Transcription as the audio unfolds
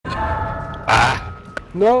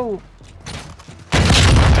No!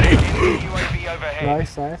 UAV overhead.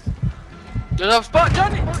 Nice, nice. There's a spot,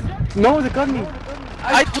 Johnny! No, they got me!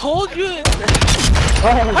 I told you!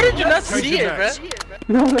 Oh, How did you not see it, bro?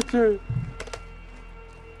 no, that's true.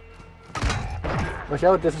 Watch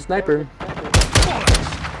out, there's a sniper.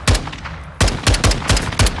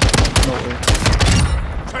 No way.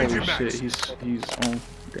 Holy shit, he's oh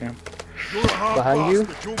damn. Behind you?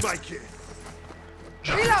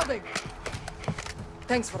 Reloading!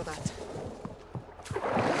 Thanks for that.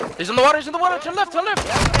 He's in the water, to the left,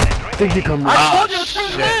 Think you come I right? told you,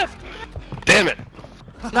 to the left! Damn it!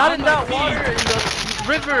 Not in that water, in the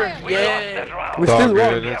river. Yeah. We still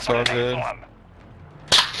won. It's all good.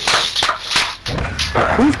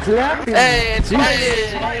 Who's clapping? Hey, it's Biden!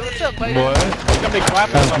 Hey, what's up, Biden? What? Gonna be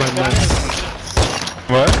clapping That's my nuts.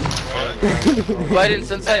 What? Biden,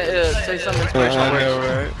 say some inspirational I words. know,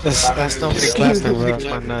 right? That's not me clapping, that's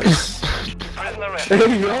my nuts.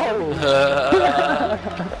 Hey, yo!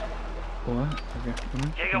 What? Okay.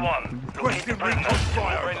 Giga 1. Looking to prisoners.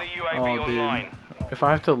 Bring the UAV Oh, online. dude. If I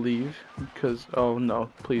have to leave, because oh no,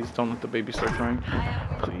 please don't let the baby start crying.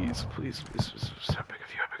 Please, please, please, I beg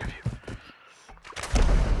of you, I beg of you.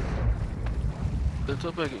 Let's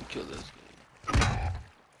hope I can kill this guy.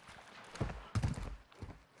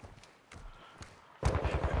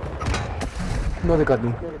 No, they got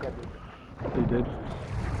me. They did.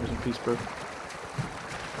 There's a piece, bro.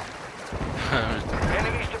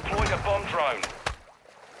 Enemies deployed a bomb drone.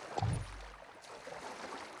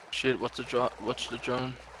 Shit, what's the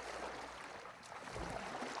drone?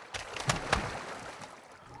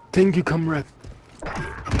 Thank you, comrade.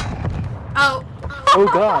 Oh! Oh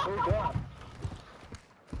god.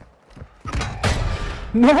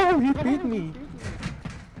 No, you beat me.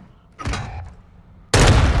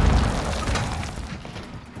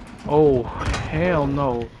 Oh, hell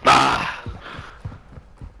no.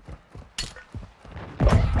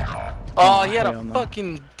 Oh, he had hell a no.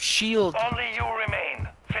 fucking shield. Only you remain.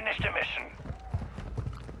 Finish the mission.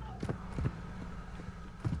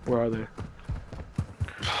 Where are they?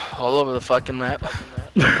 All over the fucking map.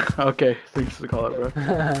 Okay, thanks for the call out, bro.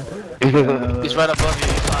 He's right above you.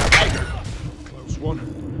 Close one.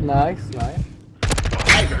 Nice, nice.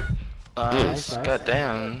 Nice. nice. God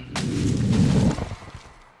damn.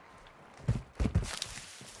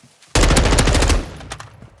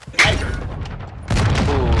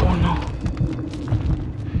 Oh no.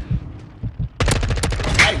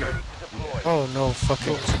 Oh no,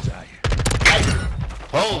 fucking.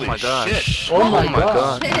 Holy Oh my gosh. shit! Oh my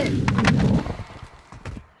god. Shit!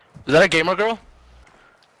 Is that a gamer girl?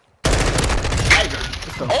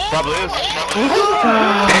 Probably is.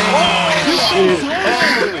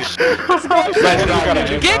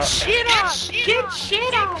 Get shit on! Get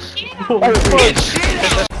shit on!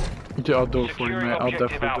 Dude, I'll do it for you, mate. I'll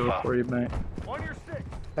definitely do it for you, mate.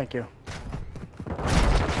 Thank you.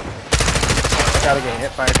 Gotta get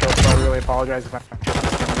hit by a kill, so I really apologize if I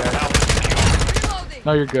Reloading!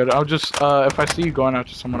 No, you're good. I'll just, if I see you going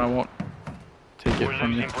after someone, I won't take it We're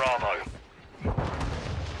from you. losing Bravo.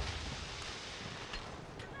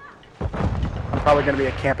 I'm probably gonna be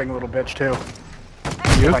a camping little bitch too.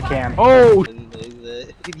 You? If I can. Oh!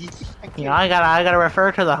 You know, I gotta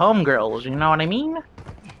refer to the homegirls, you know what I mean?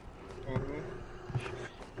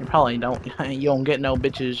 You probably don't, you don't get no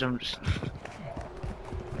bitches, I'm just...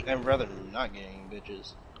 I'd rather not get any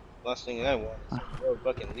bitches. Last thing I want is to go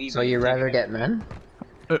fucking leave. So you rather get men?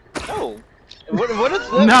 No! What is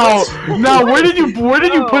that? No! No, where did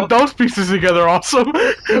you put those pieces together also?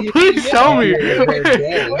 Please tell me!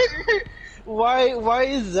 Why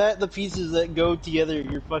is that the pieces that go together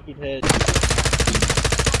in your fucking head?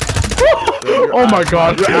 Oh my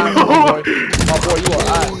god!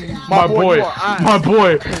 My boy! My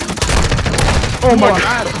boy! Oh my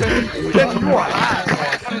god!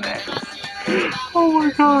 Oh my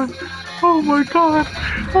god! Oh my god!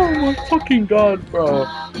 Oh my fucking god, bro!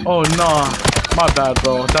 Oh nah, my bad,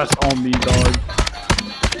 bro. That's on me, dog.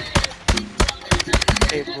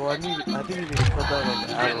 Hey, bro, I think you need to put that on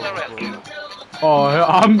the arrow, bro. Oh,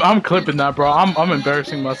 I'm clipping that, bro. I'm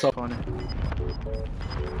embarrassing myself on it.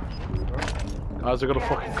 Guys, I got a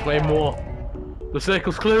fucking claymore. The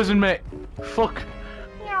circle's closing, mate. Fuck.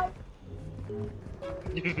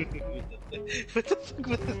 What the fuck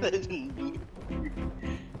was that?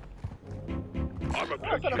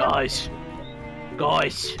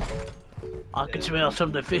 Guys, I can smell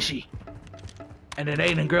something fishy. And it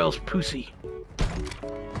ain't a girl's pussy.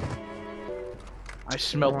 I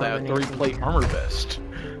smelled that 3-plate armor vest.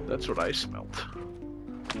 That's what I smelled.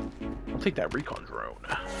 I'll take that recon drone.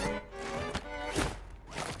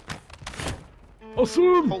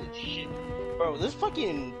 Awesome! Holy shit. Bro, this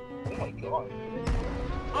fucking... Oh my god.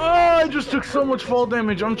 Oh, I just took so much fall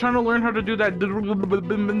damage. I'm trying to learn how to do that.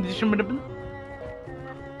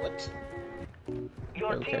 What?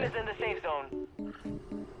 Your team is in the safe zone.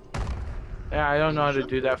 Yeah, I don't know how to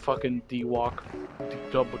do that fucking D-walk.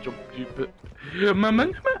 Double jump. There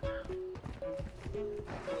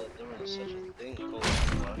was such a thing called...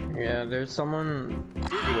 Yeah, there's someone.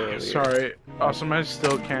 Sorry, Awesome. I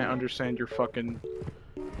still can't understand your fucking.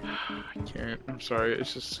 I can't. I'm sorry.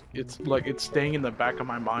 It's just. It's like it's staying in the back of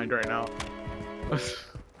my mind right now.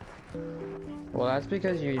 Well, that's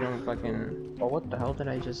because you don't fucking. Oh, what the hell did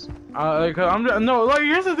I just? Like no. Like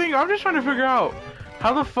here's the thing. I'm just trying to figure out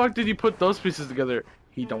how the fuck did he put those pieces together?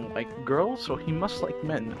 He don't like girls, so he must like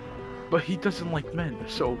men. But he doesn't like men,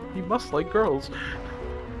 so he must like girls.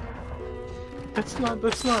 That's not.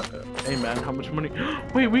 Hey man, how much money?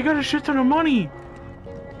 Wait, we got a shit ton of money.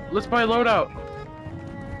 Let's buy a loadout.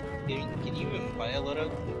 Can you even buy a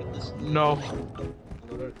loadout with this? No.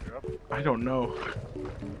 Loadout drop? I don't know.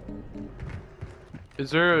 Is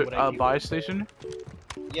there a buy station?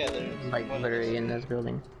 Yeah, there's Like literally in this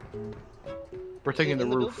building. We're taking the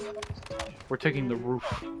roof. We're taking the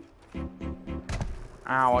roof.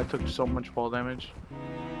 Ow, I took so much fall damage.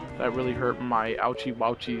 That really hurt my ouchie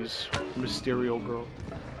wouchies Mysterio girl.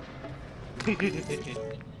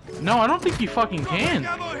 No, I don't think you fucking can.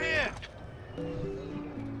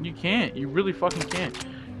 You can't. You really fucking can't.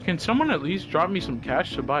 Can someone at least drop me some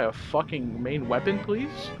cash to buy a fucking main weapon,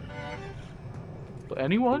 please?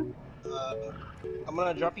 Anyone? I'm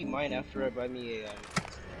gonna drop you mine after I buy me a...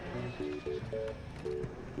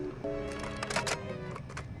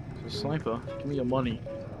 It's a sniper. Give me your money.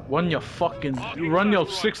 Run your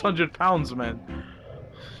 600 pounds, man.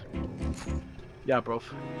 Yeah, bro.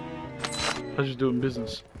 I just doing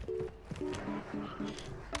business.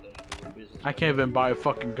 I can't even buy a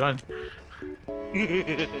fucking gun.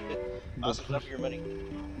 Awesome, drop your money.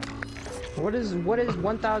 What is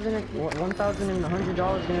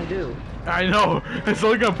 $1,100 gonna do? I know. It's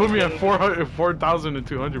only gonna put me at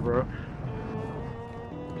 4,200, bro.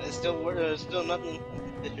 It's still nothing.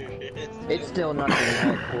 It's still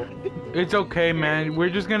nothing. Cool. It's okay, man. We're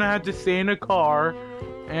just gonna have to stay in a car,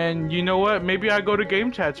 and you know what? Maybe I go to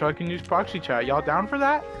game chat so I can use proxy chat. Y'all down for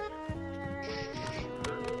that?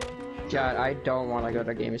 Chat, I don't want to go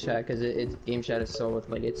to game chat because game chat is so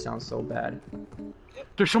like it sounds so bad.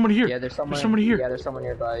 There's someone here. Yeah, there's somebody here. Yeah, there's someone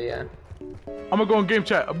nearby. Yeah. I'm gonna go in game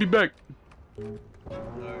chat. I'll be back.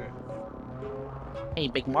 Hey,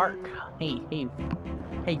 Big Mark. Hey,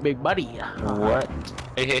 big buddy. What?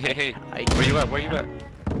 Hey. Where you at?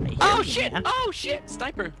 Oh shit! Oh shit!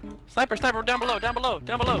 Sniper! Down below!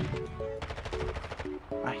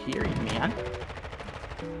 I hear you, man.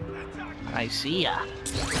 I see ya.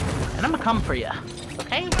 And I'm gonna come for ya.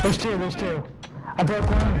 Okay? There's two. I broke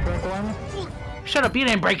one. Shut up! You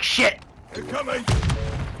didn't break shit. They're coming!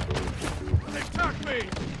 Attack me!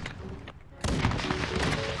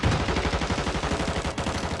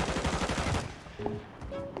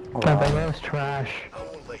 That was trash. I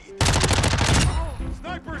won't let you.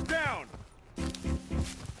 Sniper's down!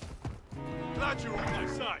 Glad you're on my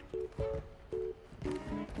side.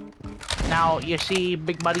 Now, you see,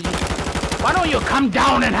 big buddy, why don't you come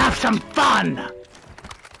down and have some fun?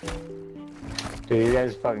 Dude, you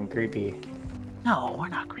guys are fucking creepy. No, we're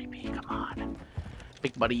not creepy. Come on.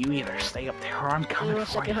 Big buddy, you either stay up there or I'm coming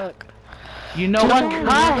for you. You know what,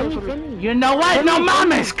 cut? You know what? No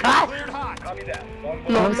mames, cut! Copy that.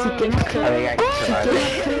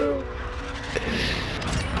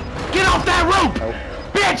 Get off that rope!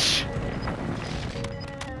 Bitch!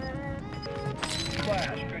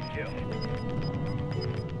 Flash, good kill.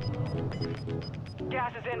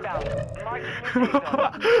 Gas is inbound. Mark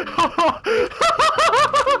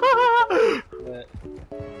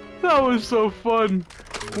That was so fun.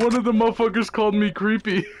 One of the motherfuckers called me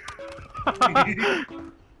creepy.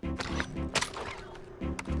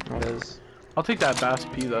 What is? I'll take that Bass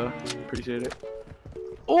P though. Appreciate it.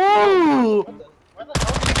 Oh!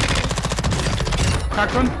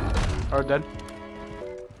 Cracked one? Or dead?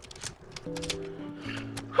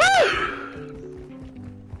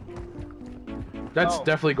 That's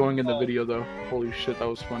definitely going in the video though. Holy shit, that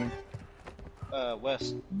was funny.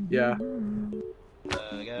 West. Yeah.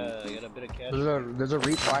 I got a bit of cash. There's a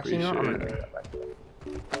reflashing on. I'm Appreciate it.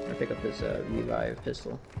 gonna pick up this revive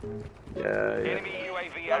pistol. Yeah. Enemy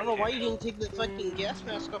UAV I don't know why you didn't take the fucking gas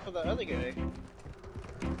mask off of the other guy.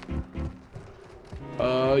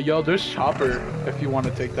 Yo, there's Chopper if you want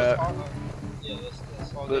to take that. Yeah,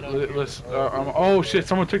 let's all get out Let's, oh shit,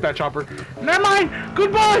 someone took that Chopper. Never mind!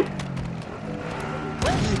 Goodbye!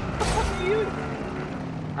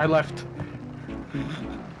 I left. We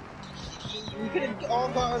could have all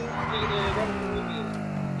gone.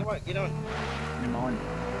 Come on, get on. I'm on.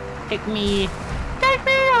 Take me away.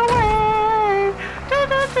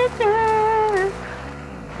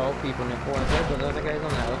 Oh, people in the corner. Those other guys on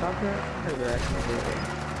the helicopter? Or they're actually moving?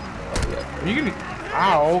 Oh, yeah. Are you gonna?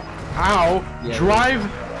 Ow! Ow! Yeah, Drive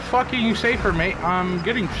fucking safer, mate. I'm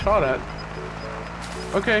getting shot at.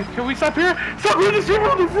 Okay, can we stop here? Stop here! There's people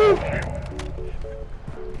on the roof!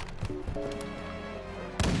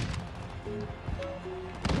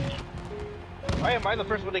 Why am I the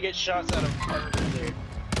first one to get shots out of there?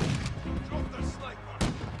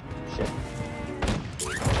 Shit.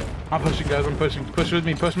 I'm pushing, guys. I'm pushing. Push with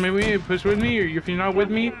me. Push with me. Push with me. Or if you're not with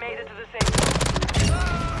me,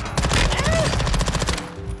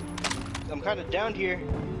 I'm kind of down here.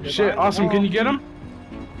 shit. Awesome. Can you get him?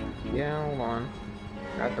 Yeah, hold on.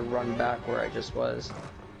 I have to run back where I just was.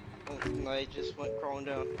 I just went crawling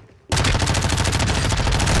down.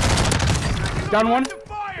 Down one.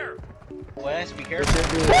 Wes, be careful.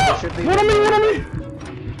 There should be What on me? What on me?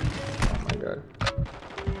 Oh my god.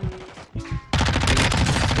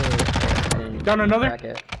 Down another?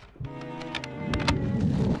 Bracket.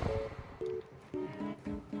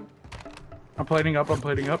 I'm plating up. I'm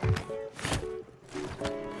plating up.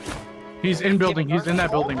 He's in building. He's in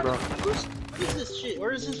that building, bro. What is this shit?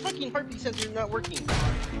 Where is his fucking heartbeat sensor not working?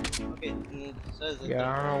 Okay, it says it. Yeah,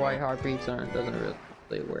 I don't know why heartbeats doesn't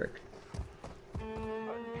really work.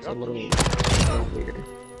 It's a little weird.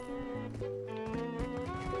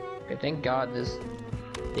 Okay, thank God this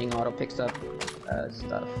thing auto picks up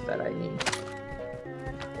stuff that I need.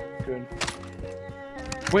 Good.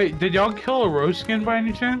 Wait, did y'all kill a rose skin by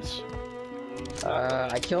any chance?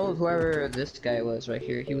 I killed whoever this guy was right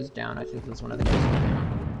here. He was down. I think it was one of the guys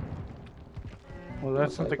down. Well,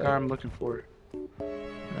 that's not the guy I'm looking for.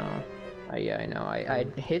 No. Yeah, I know. I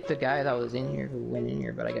hit the guy that was in here who went in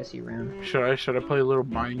here, but I guess he ran. Should I play a little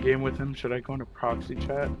mind game with him? Should I go into proxy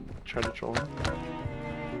chat and try to troll him?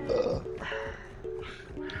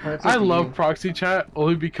 I love proxy chat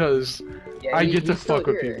only because Yeah, I get to he's still fuck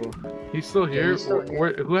with here. people. He's still here? he's still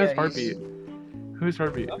here. Who has Yeah, heartbeat? Who has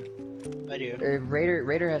heartbeat? I do.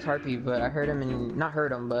 Raider has heartbeat, but I heard him and not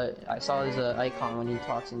heard him, but I saw his icon when he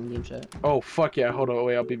talks in game chat. Oh fuck yeah! Hold on,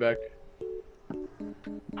 wait, I'll be back.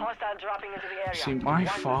 Hostile dropping into the area. See, my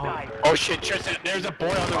fault. Oh shit, Tristan, there's a boy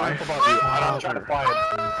on the roof above you. I'm trying to fly him.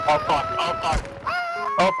 Oh fuck, oh fuck.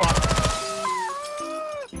 Oh fuck.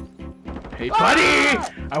 Hey buddy!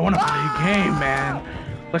 I wanna play a game, man.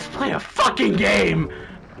 Let's play a fucking game!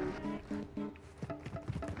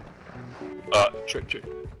 Trick.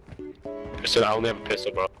 Listen, I only have a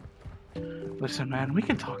pistol, bro. Listen, man, we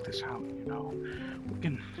can talk this out, you know? We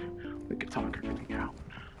can talk everything out.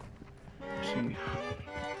 See,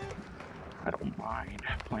 I don't mind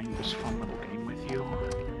playing this fun little game with you,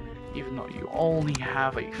 even though you only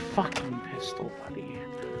have a fucking pistol, buddy.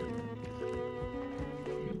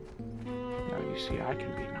 Now you see, I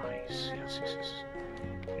can be nice.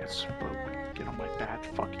 Yes, but get on my bad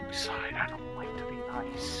fucking side. I don't like to be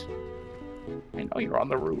nice. I know you're on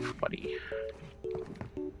the roof, buddy.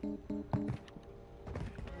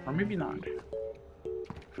 Or maybe not.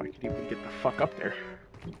 If I could even get the fuck up there.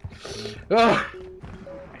 Ugh! I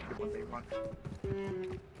hate when they run.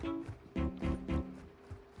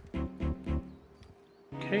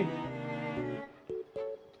 Okay.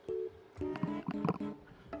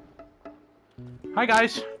 Hi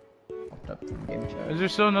guys! Is there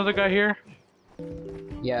still another guy here?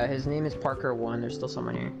 Yeah, his name is Parker1. There's still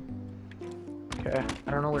someone here. Okay.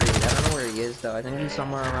 I don't know where he is though. I think he's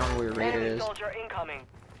somewhere around where Raider is.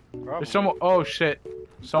 There's someone. Oh shit!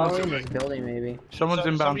 Someone's in this building, maybe. Someone's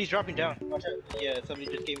inbound. Somebody's dropping down. Watch out. Yeah, somebody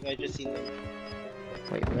just came. I just seen them.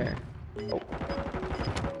 Wait, where? Oh.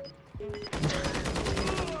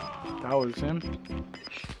 That was him.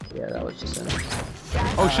 Yeah, that was just him.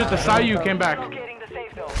 Oh shit! The Sayu came back.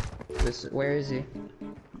 Where is he?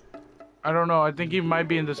 I don't know. I think he might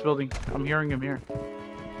be in this building. I'm hearing him here.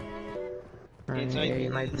 Inside, yeah, he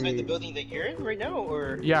might inside be. the building that you're in right now,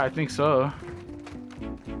 or? Yeah, I think so.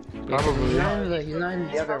 Probably. He's not in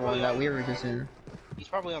the other one that we were just in. He's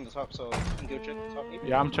probably on the top, so you can go check the top. Maybe?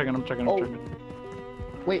 Yeah, I'm checking.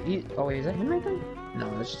 Wait, is that him right there? No,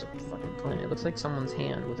 it's just a fucking plane. It looks like someone's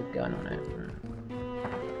hand with a gun on it.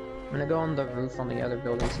 I'm gonna go on the roof on the other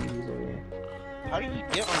building, see if he's over here. How do you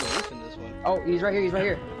get on the roof in this one? Oh, he's right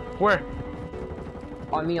here. Where?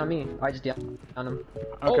 On me. I just downed him.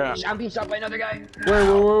 Okay. Oh, I'm being shot by another guy.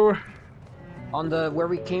 Where? On where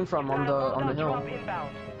we came from, on the hill.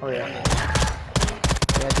 Oh yeah.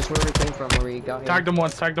 Yeah, just where we came from, where we got here. Tagged them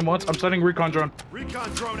once. I'm setting recon drone. Recon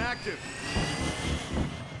drone active.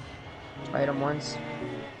 I hit him once.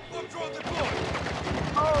 Oh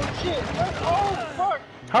shit! Oh fuck!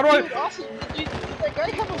 How do Dude, I? also, did that guy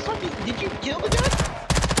have a fucking? Did you kill the guy?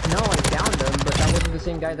 No, I downed him, but that wasn't the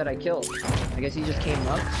same guy that I killed. I guess he just came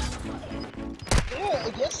up. Yeah, I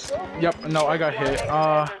guess so. Yep. No, I got hit.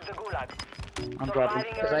 I'm dropping.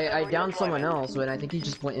 Cause I downed someone else, but I think he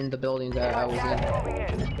just went in the building that I was in.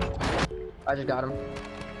 I just got him.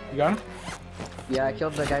 You got him? Yeah, I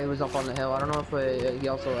killed the guy who was up on the hill. I don't know if I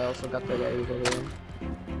also got the guy who was over there.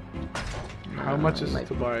 How much is it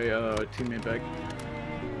to buy a teammate bag?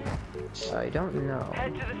 I don't know.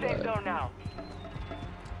 Head to the safe zone now.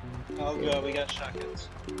 Oh god, we got shotguns.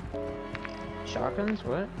 Shotguns?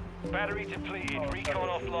 What? Battery depleted. Recon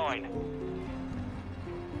offline.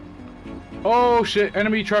 Oh shit!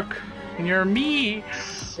 Enemy truck near me.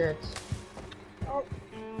 Shit.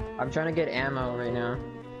 I'm trying to get ammo right now.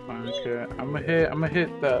 Okay, I'm gonna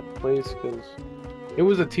hit that place because it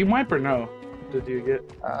was a team wipe or no? Did you get?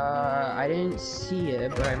 I didn't see it,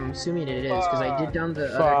 but I'm assuming it is because I did down the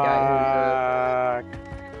other guy who was.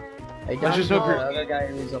 I downed the other guy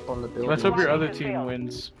who was up on the building. Let's hope your other team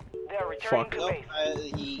wins. Fuck. Nope,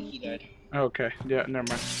 he died. Okay, yeah, never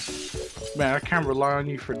mind. Man, I can't rely on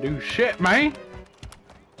you for do shit, man.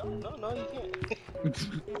 No, you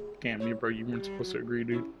can't. Damn you, bro. You weren't supposed to agree,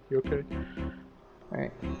 dude. You okay?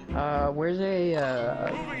 Alright. Where's a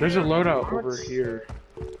There's a loadout over here.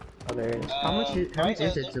 Oh, there it is. How much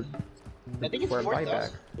is it to I think it's for a 4,000.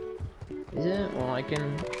 buyback? Is it? Well, I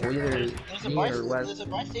can either There's West. a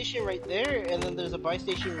buy station right there, and then there's a buy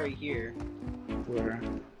station right here. Where?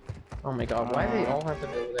 Oh my god, why do they all have to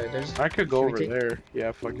go there? There's. I could go over there.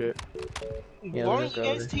 Yeah, fuck it. Yeah, Why let's don't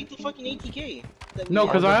you go guys over. take the fucking ATK? No,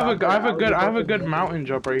 cause I have a good mountain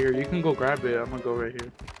jump right here. You can go grab it. I'm gonna go right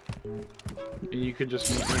here. And you could just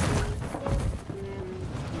meet me.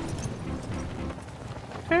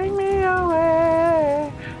 Take me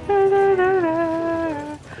away. Da, da, da,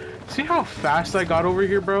 da. See how fast I got over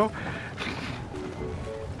here, bro?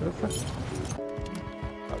 What the fuck?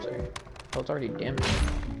 Oh, sorry. Oh, it's already damaged.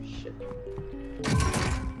 Shit.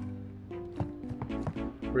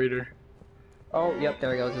 Raider. Oh, yep,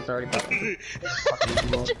 there it goes. It's already fucking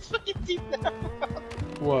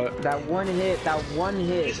What? That one hit, that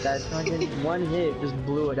fucking one hit just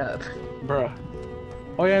blew it up. Bruh.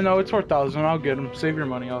 Oh yeah, no, it's 4,000. I'll get him. Save your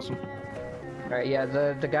money, awesome. Alright, yeah,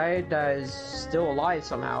 the guy that is still alive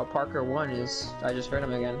somehow, Parker 1 is. I just heard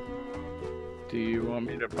him again. Do you want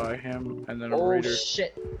me to buy him and then a Oh Raider?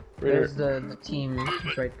 shit! Raider. There's the team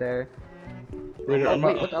right there. Raider, Oh, I'm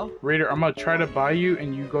wait, what the hell? Raider, I'm gonna try to buy you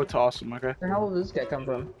and you go to awesome, okay? Where the hell did this guy come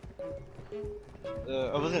from?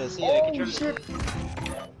 I was gonna see Oh I could try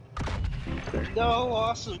shit! No,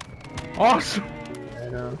 awesome. Awesome! I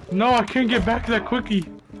know. No, I can't get back that quickie.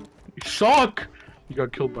 You suck! You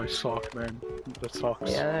got killed by Sock, man. That sucks.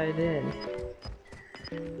 Yeah, I did.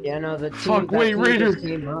 Yeah, no, the team. Fuck, wait, Raider!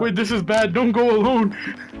 Wait, this is bad, don't go alone!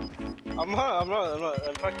 I'm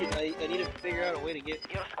fucking, I need to figure out a way to get...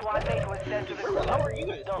 Your squad mate was sent to the Where the hell are you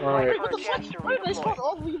guys? Alright. What the fuck? Why did I spawn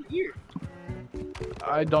all the way here?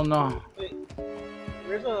 I don't know. Wait,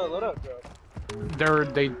 where's the loadout, bro?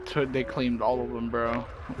 They claimed all of them, bro.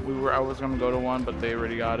 I was gonna go to one, but they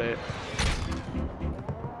already got it.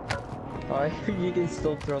 Oh, you can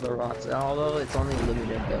still throw the rocks, although it's only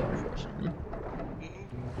limited though, unfortunately.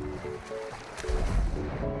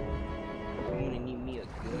 I'm gonna need me a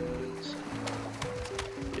gun.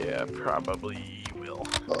 Yeah, probably will.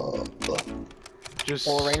 Just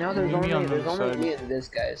Well, right now there's meet me only on the side. me and this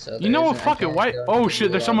guy, so. You know what? I Fuck it. can't Why? go Oh to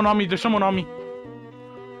shit! There's the, someone on me. There's someone on me.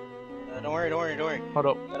 Don't worry. Hold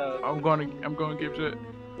up. I'm going to give it.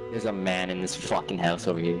 There's a man in this fucking house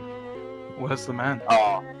over here. What's the man?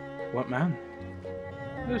 Oh. What man?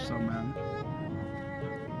 There's no man.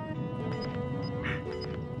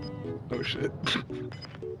 Oh shit.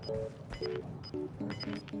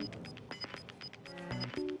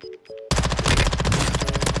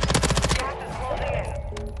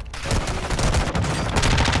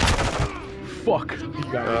 Fuck. You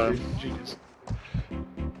got it. Genius.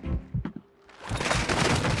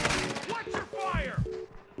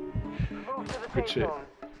 Good shit.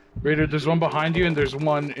 Raider, there's one behind you and there's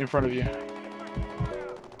one in front of you.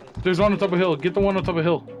 There's one on top of hill. Get the one on top of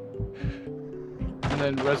hill. And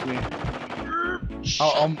then res me.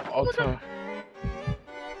 I'll tell.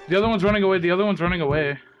 The other one's running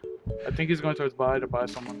away. I think he's going towards buy to buy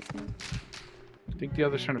someone. I think the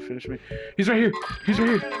other's trying to finish me. He's right here.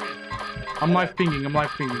 I'm live pinging.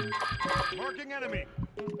 Marking enemy.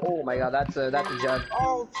 Oh my god, that's a jug.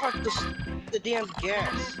 Oh fuck the damn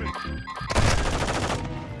gas.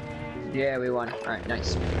 Yeah, we won. Alright,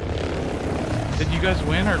 nice. Did you guys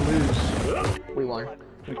win or lose? We won.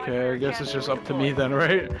 Okay, I guess it's just up to me then,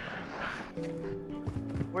 right?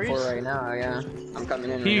 For right now, yeah. I'm coming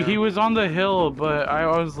in. He was on the hill, but I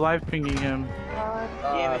was live pinging him.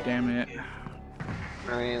 Damn it.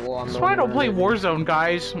 Alright, well, That's why I don't play Warzone,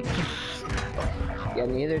 guys. Yeah,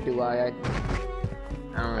 neither do I.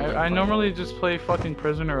 I normally just play fucking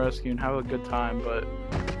Prisoner Rescue and have a good time, but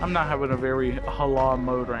I'm not having a very halal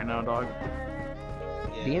mode right now, dog.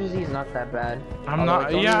 DMZ is not that bad. I'm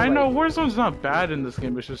not. Yeah, I know Warzone's not bad in this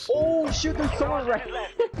game. It's just. Oh shit! There's someone right.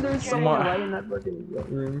 There's someone right in that fucking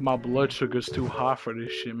room. My blood sugar's too high for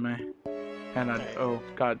this shit, man. And oh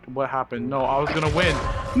god, what happened? No, I was gonna win.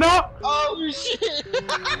 No! Oh shit!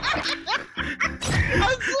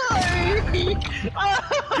 I'm sorry!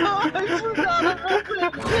 Oh, I forgot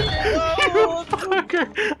about that. You fucker!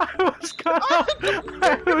 I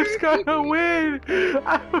was gonna win!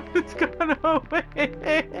 I was gonna win!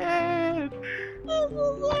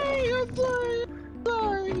 I'm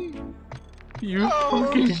sorry! You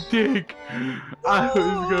fucking dick! I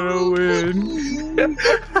was gonna win!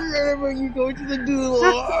 Whenever you go to the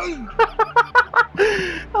gulag!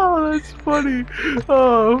 Oh, that's funny!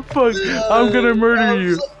 Oh, fuck! I'm gonna murder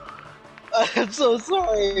you! I'm so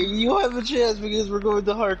sorry. You have a chance because we're going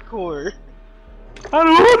to hardcore. I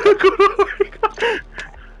don't want to go to hardcore!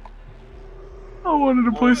 I wanted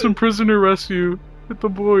to play some Prisoner Rescue with the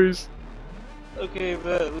boys. Okay,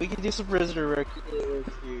 but we can do some Prisoner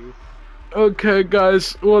Rescue. Okay,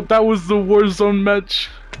 guys. Well, that was the Warzone match.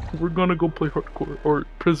 We're gonna go play hardcore or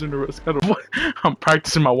Prisoner Rescue. I don't know. I'm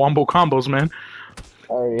practicing my wombo combos, man.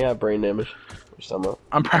 I already have brain damage. Or something.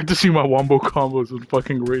 I'm practicing my wombo combos with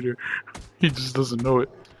fucking Raider. He just doesn't know it.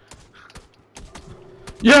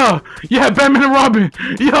 Yeah, Batman and Robin.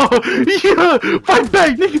 Yeah, fight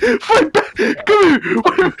back, nigga, fight back.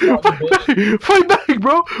 Come here, fight back,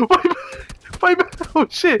 bro. Fight back. Oh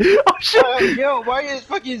shit. Yo, why is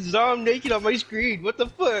fucking Zom naked on my screen? What the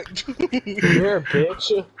fuck? You're a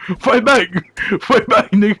bitch. Fight back,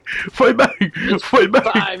 nigga. Fight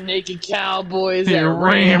back. 5 naked cowboys at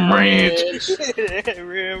Ram Ranch.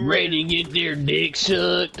 Ready to get their dick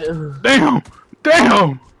sucked.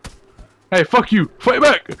 Damn. Hey, fuck you. Fight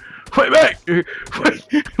back.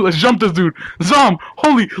 Let's jump this dude. Zom,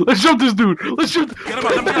 holy, let's jump this dude. Let's jump. Get him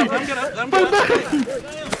up, let him get up.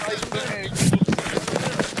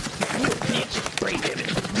 Brain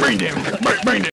damage. Brain damage.